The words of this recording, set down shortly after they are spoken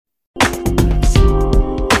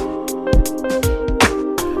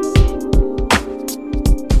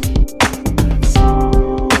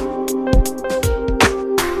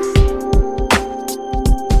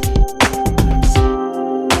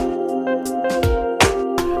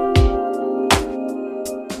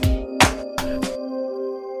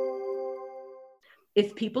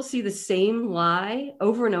If people see the same lie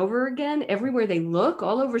over and over again, everywhere they look,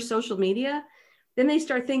 all over social media, then they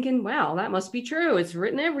start thinking, wow, that must be true. It's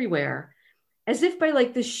written everywhere. As if by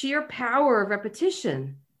like the sheer power of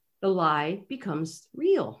repetition, the lie becomes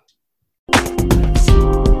real.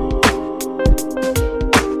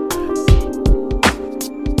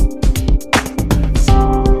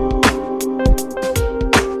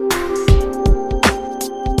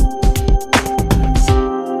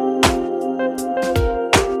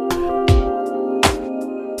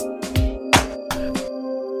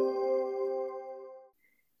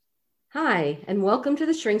 Hi, and welcome to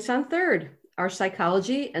the Shrinks on Third, our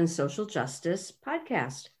psychology and social justice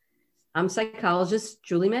podcast. I'm psychologist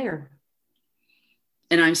Julie Mayer.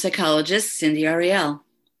 And I'm psychologist Cindy Ariel.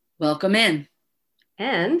 Welcome in.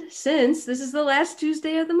 And since this is the last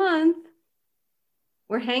Tuesday of the month,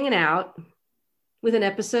 we're hanging out with an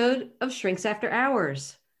episode of Shrinks After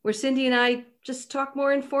Hours, where Cindy and I just talk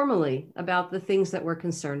more informally about the things that we're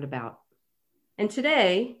concerned about. And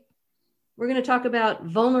today, we're going to talk about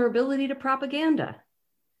vulnerability to propaganda.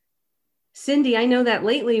 Cindy, I know that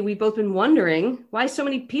lately we've both been wondering why so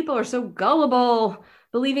many people are so gullible,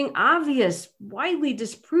 believing obvious, widely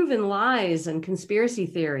disproven lies and conspiracy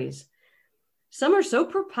theories. Some are so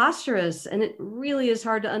preposterous, and it really is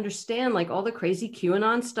hard to understand, like all the crazy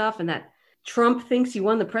QAnon stuff and that Trump thinks he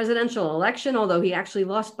won the presidential election, although he actually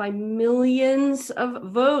lost by millions of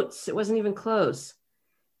votes. It wasn't even close.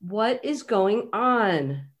 What is going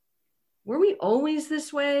on? Were we always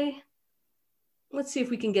this way? Let's see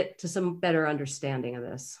if we can get to some better understanding of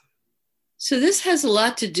this. So this has a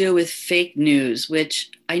lot to do with fake news,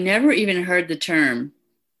 which I never even heard the term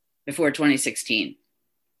before 2016,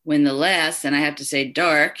 when the last, and I have to say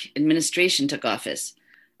dark, administration took office.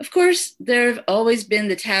 Of course, there have always been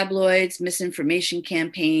the tabloids, misinformation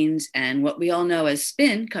campaigns, and what we all know as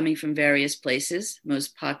spin coming from various places,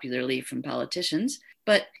 most popularly from politicians.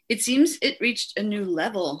 But it seems it reached a new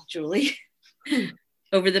level, Julie,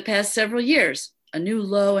 over the past several years. A new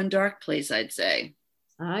low and dark place, I'd say.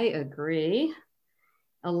 I agree.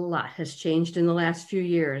 A lot has changed in the last few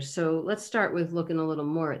years. So let's start with looking a little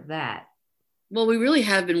more at that. Well, we really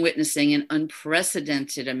have been witnessing an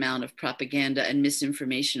unprecedented amount of propaganda and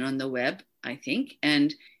misinformation on the web, I think,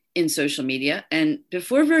 and in social media. And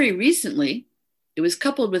before very recently, it was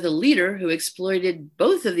coupled with a leader who exploited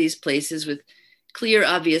both of these places with clear,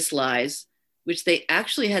 obvious lies, which they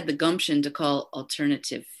actually had the gumption to call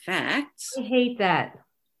alternative facts. I hate that.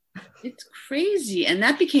 It's crazy. And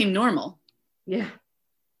that became normal. Yeah.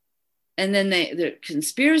 And then the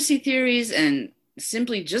conspiracy theories and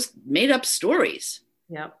simply just made up stories.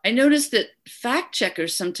 Yep. I noticed that fact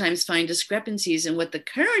checkers sometimes find discrepancies in what the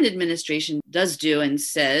current administration does do and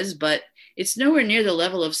says, but it's nowhere near the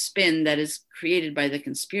level of spin that is created by the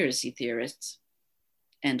conspiracy theorists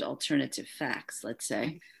and alternative facts, let's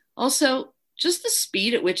say. Also, just the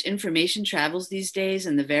speed at which information travels these days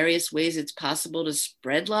and the various ways it's possible to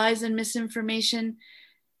spread lies and misinformation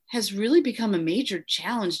has really become a major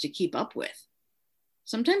challenge to keep up with.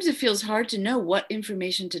 Sometimes it feels hard to know what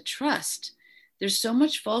information to trust. There's so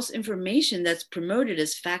much false information that's promoted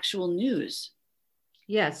as factual news.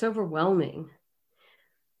 Yeah, it's overwhelming.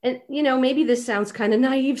 And, maybe this sounds kind of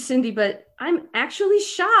naive, Cindy, but I'm actually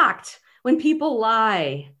shocked when people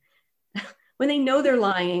lie. When they know they're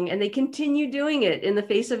lying and they continue doing it in the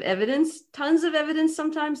face of evidence, tons of evidence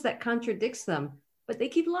sometimes that contradicts them, but they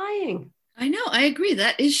keep lying. I know, I agree.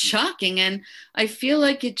 That is shocking. And I feel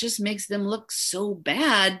like it just makes them look so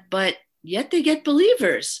bad, but yet they get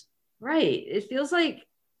believers. Right. It feels like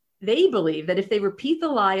they believe that if they repeat the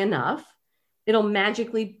lie enough, it'll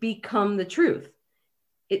magically become the truth.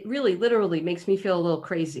 It really literally makes me feel a little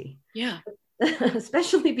crazy. Yeah.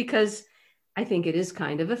 Especially because I think it is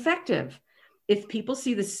kind of effective. If people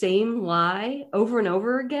see the same lie over and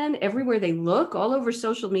over again, everywhere they look, all over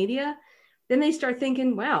social media, then they start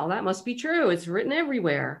thinking, wow, that must be true. It's written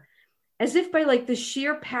everywhere. As if by like the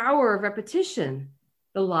sheer power of repetition,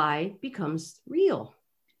 the lie becomes real.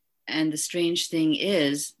 And the strange thing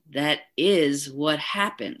is, that is what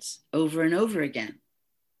happens over and over again.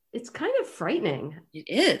 It's kind of frightening. It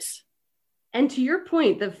is. And to your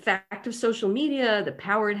point, the fact of social media, the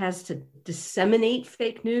power it has to disseminate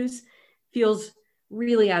fake news feels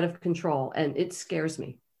really out of control, and it scares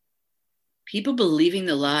me. People believing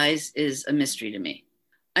the lies is a mystery to me.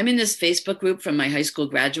 I'm in this Facebook group from my high school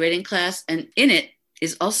graduating class, and in it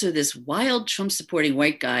is also this wild Trump supporting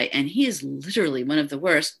white guy, and he is literally one of the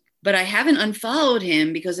worst. But I haven't unfollowed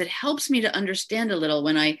him because it helps me to understand a little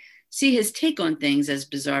when I see his take on things as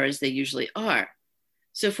bizarre as they usually are.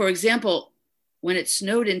 So, for example, when it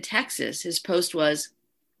snowed in Texas, his post was,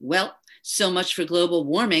 well, so much for global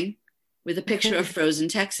warming, with a picture of frozen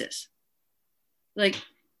Texas. Like,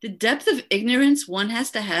 the depth of ignorance one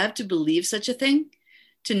has to have to believe such a thing,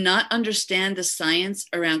 to not understand the science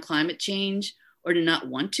around climate change, or to not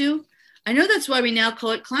want to. I know that's why we now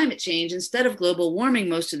call it climate change instead of global warming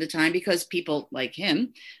most of the time, because people like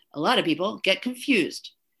him, a lot of people, get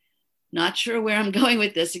confused. Not sure where I'm going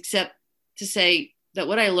with this, except to say that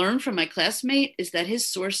what I learned from my classmate is that his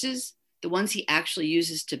sources, the ones he actually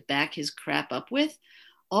uses to back his crap up with,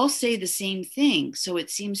 all say the same thing. So it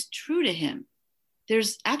seems true to him.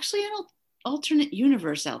 There's actually an alternate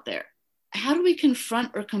universe out there. How do we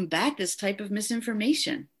confront or combat this type of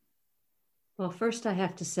misinformation? Well, first I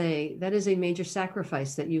have to say that is a major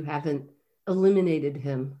sacrifice that you haven't eliminated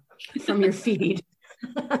him from your feed,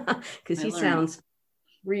 because he sounds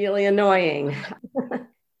really annoying.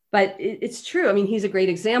 But it's true. I mean, he's a great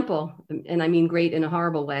example, and I mean great in a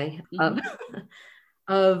horrible way,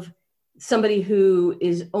 of somebody who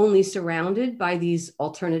is only surrounded by these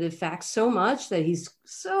alternative facts so much that he's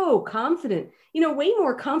so confident, way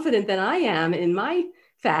more confident than I am in my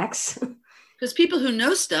facts. Because people who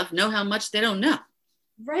know stuff know how much they don't know.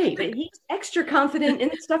 Right. But he's extra confident in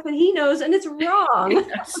the stuff that he knows, and it's wrong.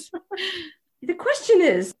 Yes. The question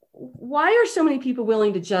is, why are so many people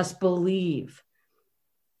willing to just believe?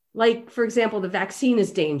 Like, for example, the vaccine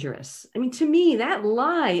is dangerous. I mean, to me, that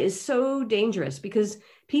lie is so dangerous because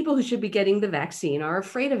people who should be getting the vaccine are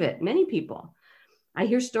afraid of it. Many people. I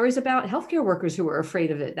hear stories about healthcare workers who are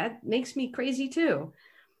afraid of it. That makes me crazy too.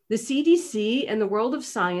 The CDC and the world of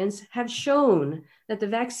science have shown that the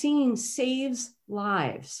vaccine saves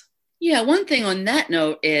lives. Yeah, one thing on that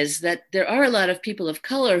note is that there are a lot of people of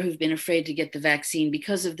color who've been afraid to get the vaccine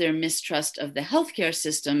because of their mistrust of the healthcare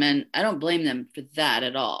system. And I don't blame them for that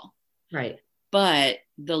at all. Right. But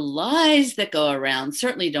the lies that go around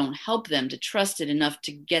certainly don't help them to trust it enough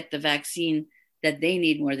to get the vaccine that they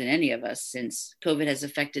need more than any of us, since COVID has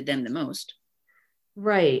affected them the most.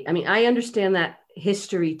 Right. I mean, I understand that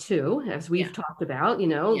history too, as we've talked about,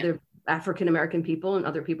 the African-American people and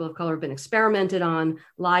other people of color have been experimented on,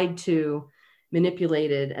 lied to,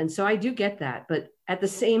 manipulated. And so I do get that. But at the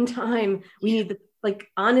same time, we need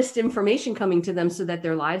honest information coming to them so that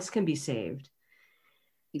their lives can be saved.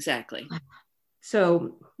 Exactly.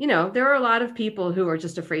 So, there are a lot of people who are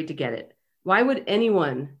just afraid to get it. Why would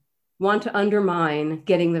anyone want to undermine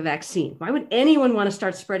getting the vaccine? Why would anyone want to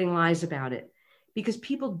start spreading lies about it? Because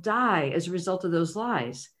people die as a result of those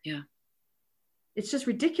lies. Yeah. It's just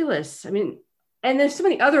ridiculous. I mean, and there's so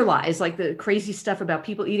many other lies, like the crazy stuff about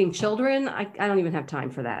people eating children. I don't even have time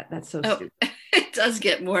for that. That's so stupid. It does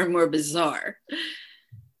get more and more bizarre.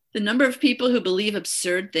 The number of people who believe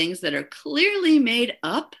absurd things that are clearly made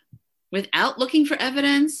up without looking for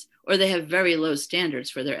evidence, or they have very low standards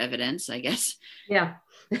for their evidence, I guess. Yeah.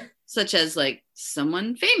 Such as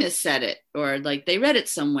someone famous said it, or they read it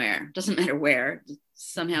somewhere. Doesn't matter where.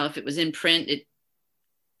 Somehow, if it was in print,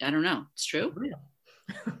 I don't know. It's true.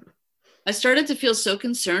 I started to feel so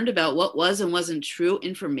concerned about what was and wasn't true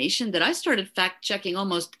information that I started fact checking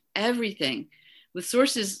almost everything with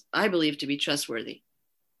sources I believe to be trustworthy.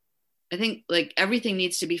 I think everything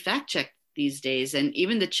needs to be fact checked these days, and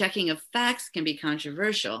even the checking of facts can be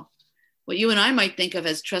controversial. What you and I might think of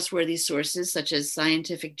as trustworthy sources, such as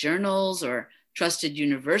scientific journals or trusted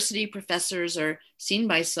university professors, are seen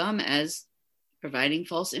by some as providing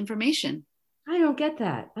false information. I don't get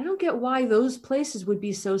that. I don't get why those places would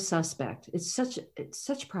be so suspect. It's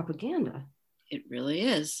such propaganda. It really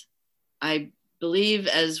is. I believe,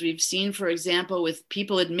 as we've seen, for example, with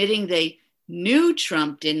people admitting they knew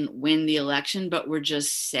Trump didn't win the election, but were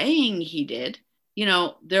just saying he did.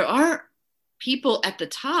 There are people at the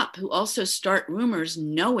top who also start rumors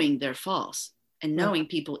knowing they're false and knowing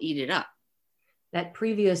people eat it up. That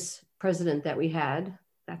previous president that we had,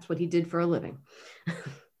 that's what he did for a living.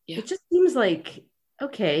 Yeah. It just seems like,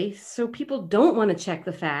 okay, so people don't want to check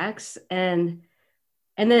the facts. And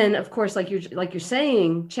then, of course, like you're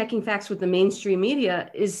saying, checking facts with the mainstream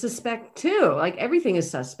media is suspect too. Everything is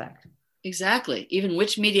suspect. Exactly. Even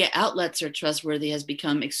which media outlets are trustworthy has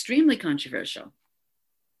become extremely controversial.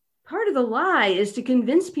 Part of the lie is to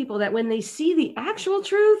convince people that when they see the actual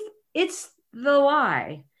truth, it's the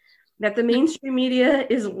lie. That the mainstream media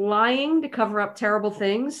is lying to cover up terrible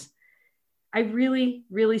things. I really,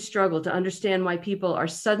 really struggle to understand why people are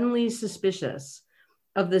suddenly suspicious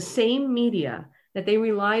of the same media that they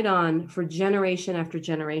relied on for generation after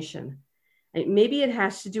generation. And maybe it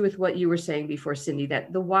has to do with what you were saying before, Cindy,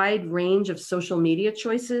 that the wide range of social media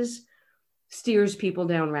choices steers people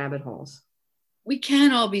down rabbit holes. We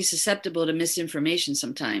can all be susceptible to misinformation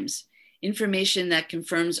sometimes. Information that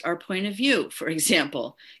confirms our point of view, for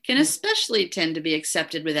example, can especially tend to be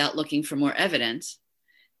accepted without looking for more evidence.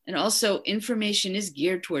 And also, information is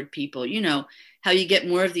geared toward people. You know, how you get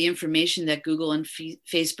more of the information that Google and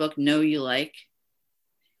Facebook know you like.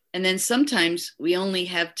 And then sometimes we only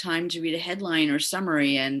have time to read a headline or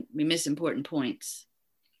summary and we miss important points.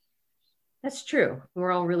 That's true.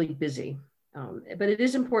 We're all really busy. But it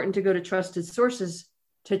is important to go to trusted sources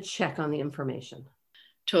to check on the information.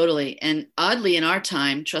 Totally. And oddly, in our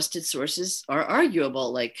time, trusted sources are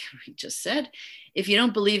arguable, like we just said. If you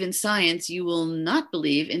don't believe in science, you will not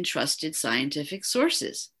believe in trusted scientific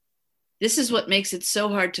sources. This is what makes it so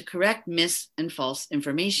hard to correct mis and false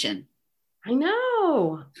information. I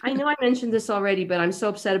know I mentioned this already, but I'm so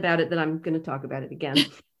upset about it that I'm going to talk about it again.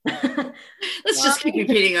 Let's just keep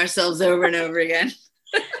repeating ourselves over and over again.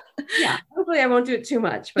 Yeah, hopefully I won't do it too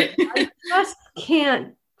much, but I just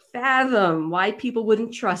can't fathom why people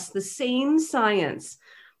wouldn't trust the same science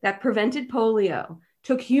that prevented polio,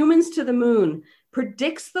 took humans to the moon,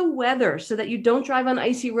 predicts the weather so that you don't drive on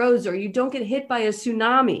icy roads or you don't get hit by a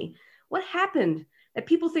tsunami. What happened that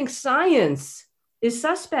people think science is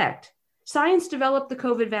suspect? Science developed the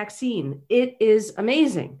COVID vaccine. It is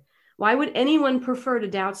amazing. Why would anyone prefer to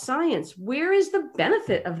doubt science? Where is the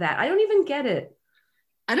benefit of that? I don't even get it.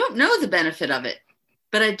 I don't know the benefit of it,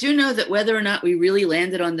 but I do know that whether or not we really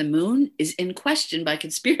landed on the moon is in question by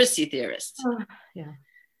conspiracy theorists. Yeah.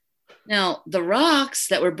 Now, the rocks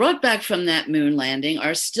that were brought back from that moon landing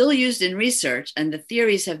are still used in research, and the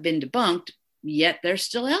theories have been debunked, yet they're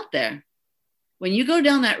still out there. When you go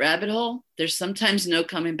down that rabbit hole, there's sometimes no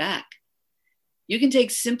coming back. You can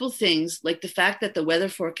take simple things like the fact that the weather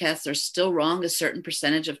forecasts are still wrong a certain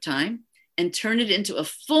percentage of time and turn it into a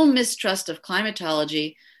full mistrust of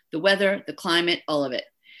climatology, the weather, the climate, all of it.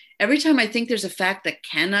 Every time I think there's a fact that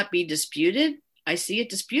cannot be disputed, I see it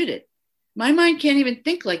disputed. My mind can't even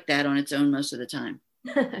think like that on its own most of the time.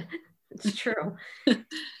 It's true.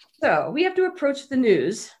 So we have to approach the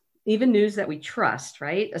news, even news that we trust,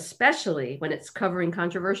 right? Especially when it's covering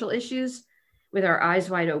controversial issues, with our eyes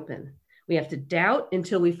wide open. We have to doubt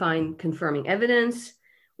until we find confirming evidence.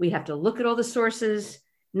 We have to look at all the sources,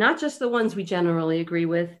 not just the ones we generally agree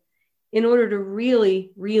with, in order to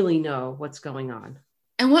really, really know what's going on.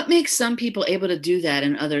 And what makes some people able to do that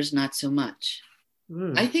and others not so much?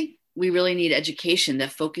 I think we really need education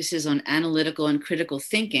that focuses on analytical and critical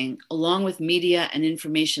thinking, along with media and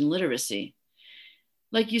information literacy.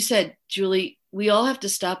 Like you said, Julie, we all have to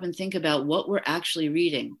stop and think about what we're actually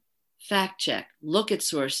reading. Fact check, look at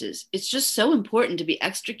sources. It's just so important to be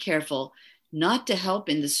extra careful not to help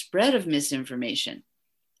in the spread of misinformation.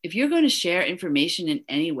 If you're going to share information in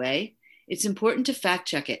any way, it's important to fact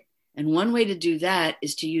check it. And one way to do that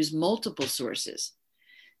is to use multiple sources.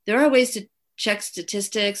 There are ways to check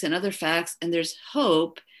statistics and other facts, and there's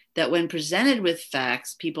hope that when presented with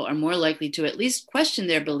facts, people are more likely to at least question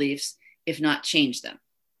their beliefs, if not change them.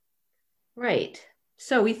 Right.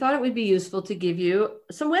 So we thought it would be useful to give you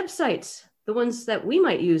some websites, the ones that we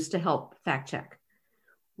might use to help fact check.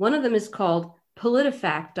 One of them is called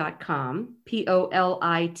politifact.com,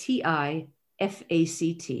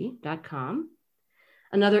 politifact.com.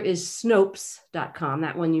 Another is Snopes.com.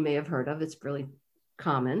 That one you may have heard of. It's really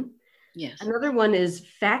common. Yes. Another one is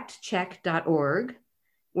factcheck.org,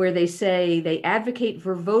 where they say they advocate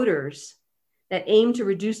for voters that aim to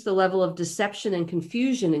reduce the level of deception and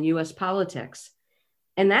confusion in US politics.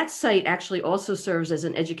 And that site actually also serves as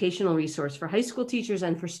an educational resource for high school teachers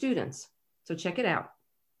and for students. So check it out.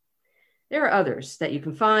 There are others that you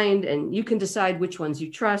can find, and you can decide which ones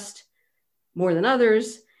you trust more than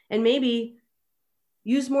others, and maybe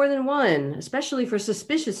use more than one, especially for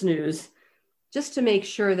suspicious news, just to make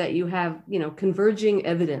sure that you have, converging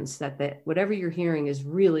evidence that whatever you're hearing is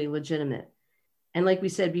really legitimate. And like we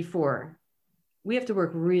said before, we have to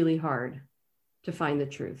work really hard to find the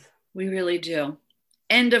truth. We really do.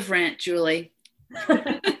 End of rant, Julie.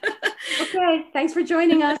 Okay, thanks for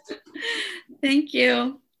joining us. Thank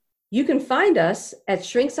you. You can find us at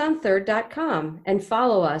shrinksonthird.com and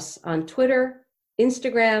follow us on Twitter,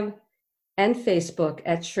 Instagram, and Facebook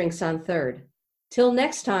at Shrinks on Third. Till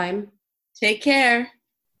next time. Take care.